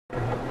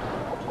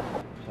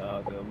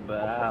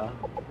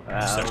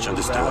Search and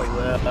destroy.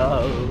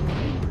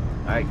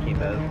 Alright, keep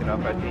that. Let's get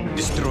off our team.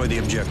 Destroy the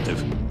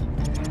objective.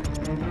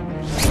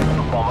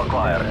 Bomb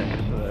acquired.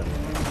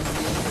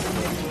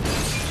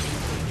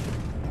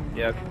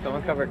 Yeah, can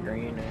someone cover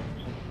green or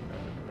something?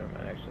 Never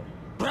mind, actually.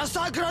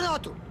 Бросай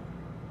гранату!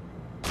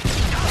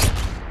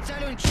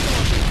 Цель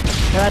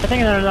уничтожена! Yeah, I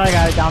think there's another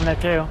guy down there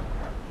too.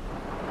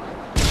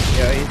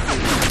 Yeah, he's...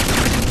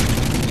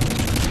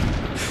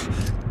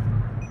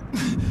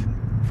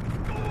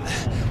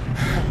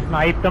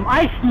 Sniped him.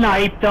 I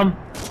sniped him!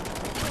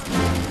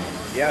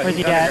 Yeah, Where's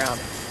he's he at? underground.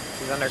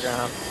 He's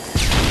underground.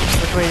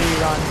 Which way did he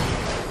run?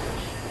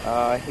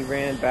 He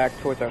ran back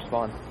towards our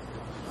spawn.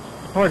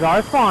 Towards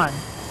our spawn?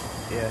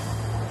 Yeah.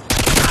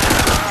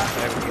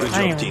 Good I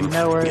job, don't team. even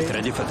know where Get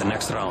ready for the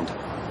next round.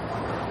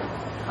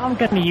 I'm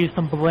gonna use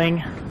some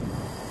bling.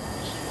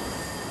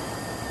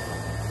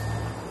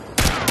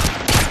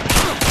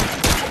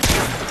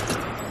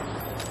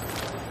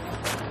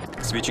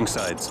 Switching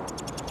sides.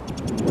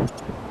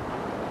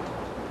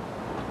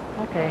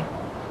 Okay.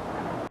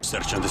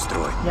 Search and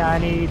destroy. Yeah, I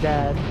need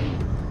that.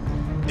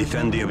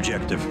 Defend the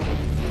objective.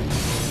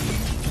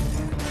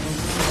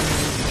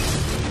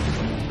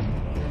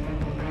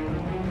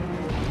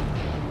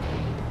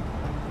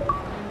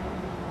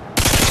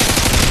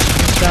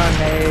 Done,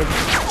 made.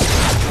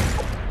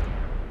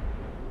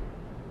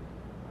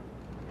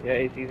 Yeah,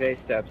 he's A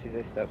steps. He's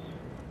A steps.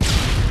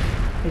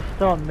 He's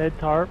still at mid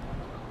tarp.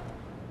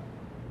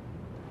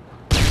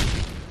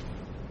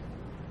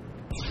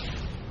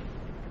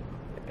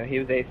 Yeah, he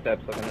was A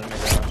steps looking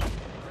underground.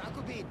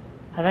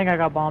 I think I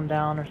got bombed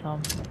down or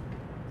something.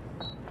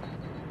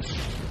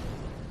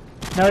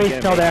 No, he's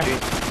still there.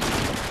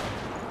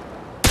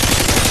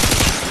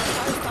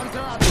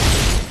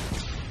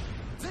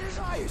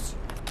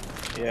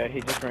 Yeah,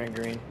 he just ran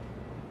green.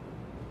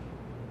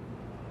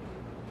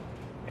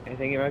 I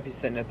think he might be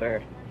sitting at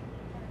their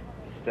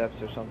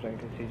steps or something,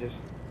 because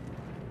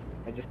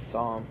I just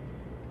saw him.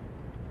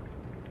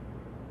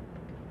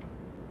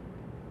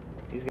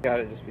 He's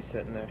gotta just be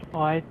sitting there.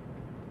 Oh, I...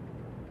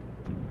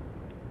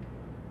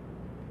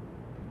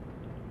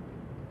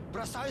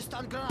 Бросаю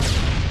стан гранату!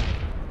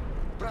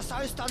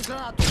 Бросаю стан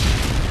гранату!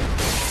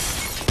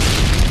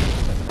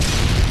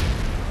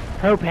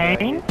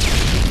 Propane?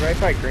 He's right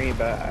by green,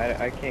 but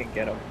I can't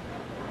get him.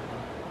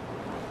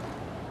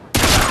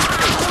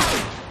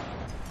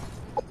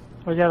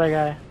 Where's the other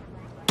guy?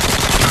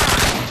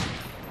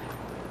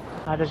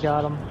 I just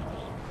got him.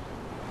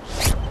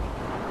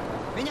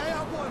 Меняю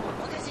обойму!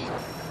 Магазин!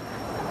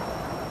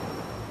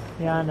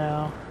 Yeah, I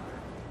know.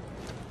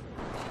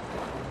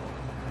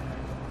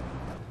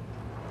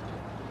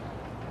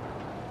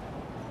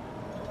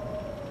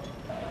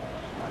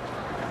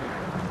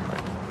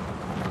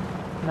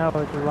 No,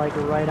 it's like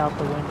right out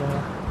the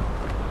window.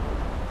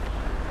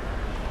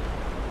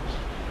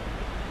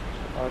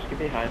 Oh, it's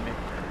behind me.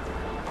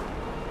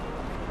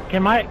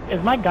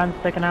 Is my gun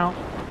sticking out?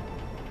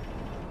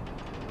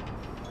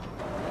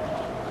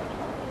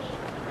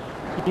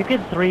 You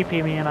could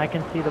 3P me and I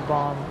can see the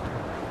bomb.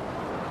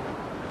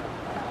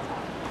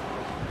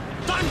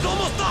 Time's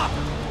almost up!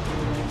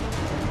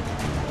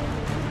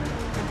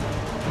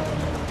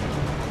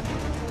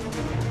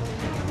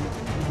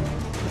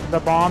 The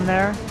bomb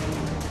there?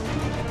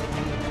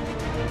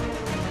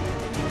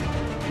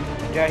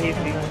 Yeah, he's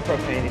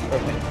propane, he's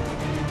propane.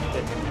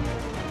 Shit.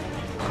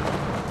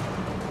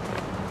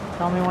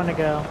 Tell me when to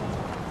go.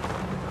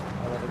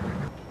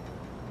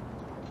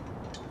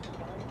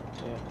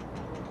 Yeah.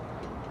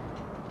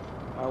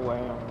 I wear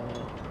them,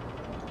 man.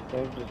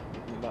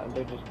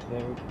 They're just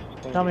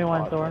Tell me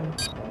when, hot, Thornton. man.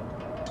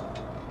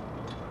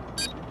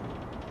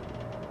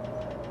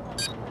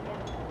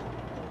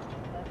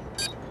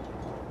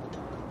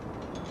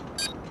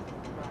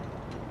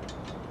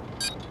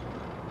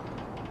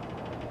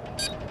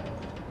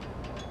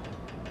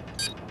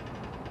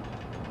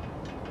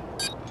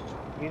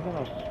 He's in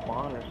a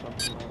spawn or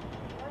something like.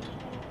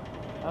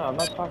 Oh, I'm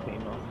not talking to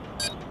you, man.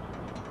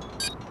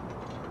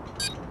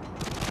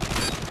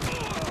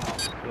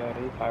 Yeah,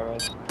 he's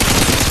Highrise.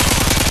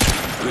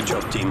 Good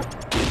job, team.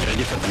 Get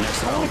ready for the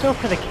next I want round. to go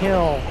for the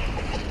kill.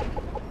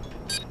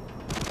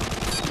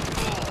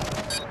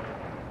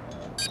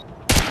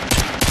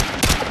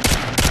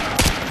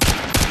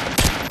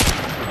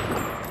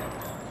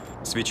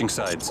 Switching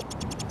sides.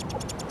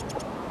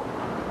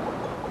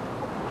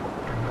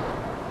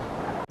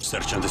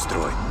 Search and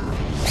destroy.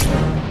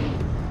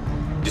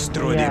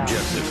 Destroy the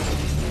objective.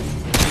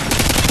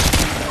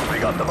 We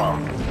got the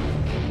bomb.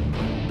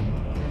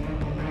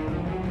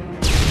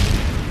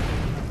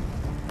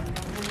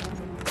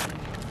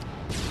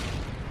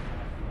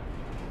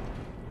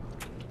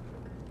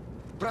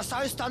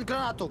 Бросаю стан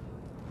гранату!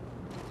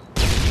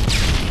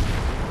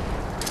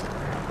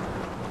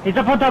 He's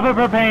up on top of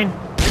propane.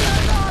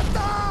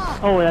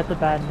 Oh, that's a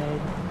bad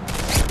nade.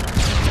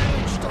 Цель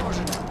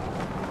уничтожена!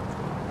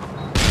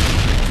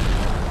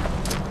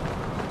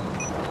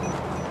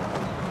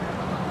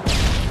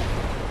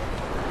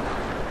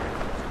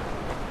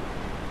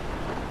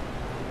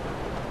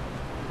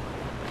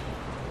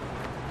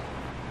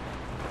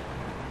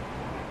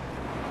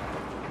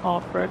 Oh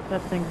frick,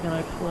 that thing's gonna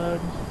explode.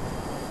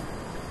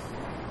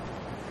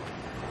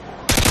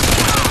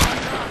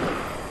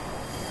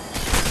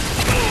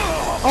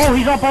 Oh,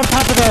 he's up on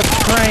top of the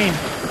crane.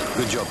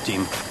 Good job,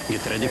 team.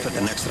 Get ready for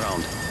the next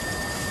round.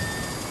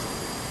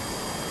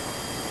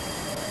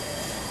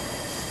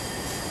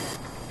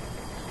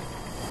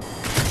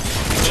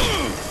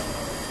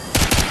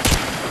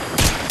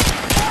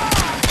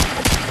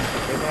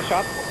 Here's my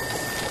shot.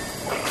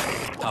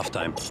 Half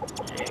time.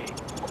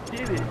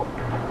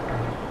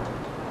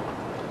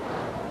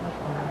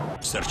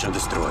 Search and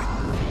destroy.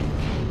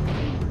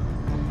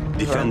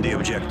 Defend the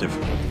objective.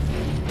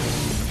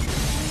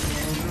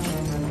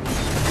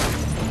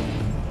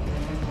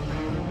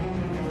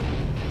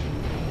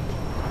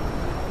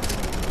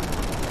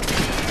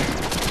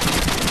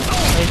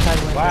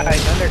 Wow,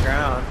 he's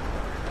underground.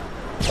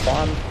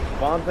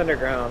 Bomb's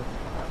underground.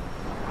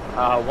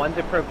 One's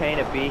at propane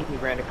at B, he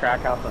ran to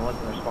crack house, and one's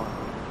in their spawn.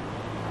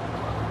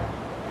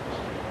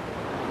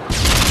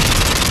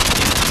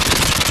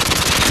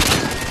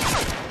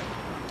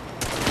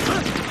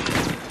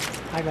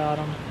 I got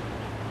him.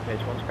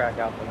 Bitch, one's crack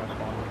house and their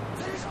spawn.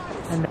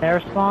 And their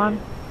spawn?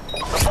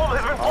 The bomb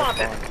has been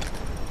planted.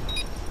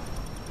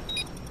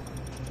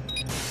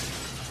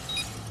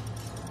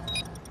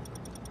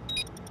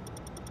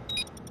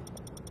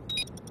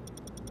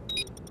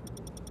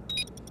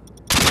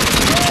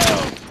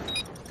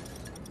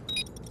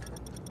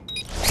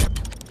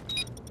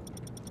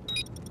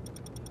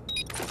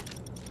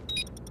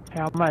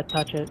 Yeah, I'm gonna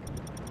touch it.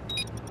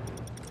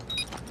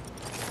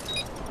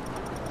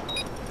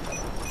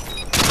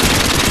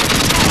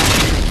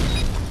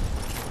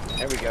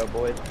 There we go,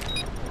 boys.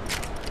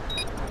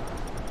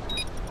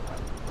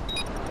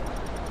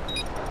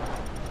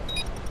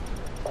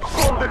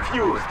 Bomb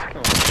defused.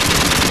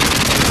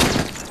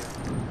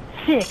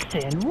 6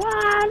 and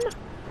 1.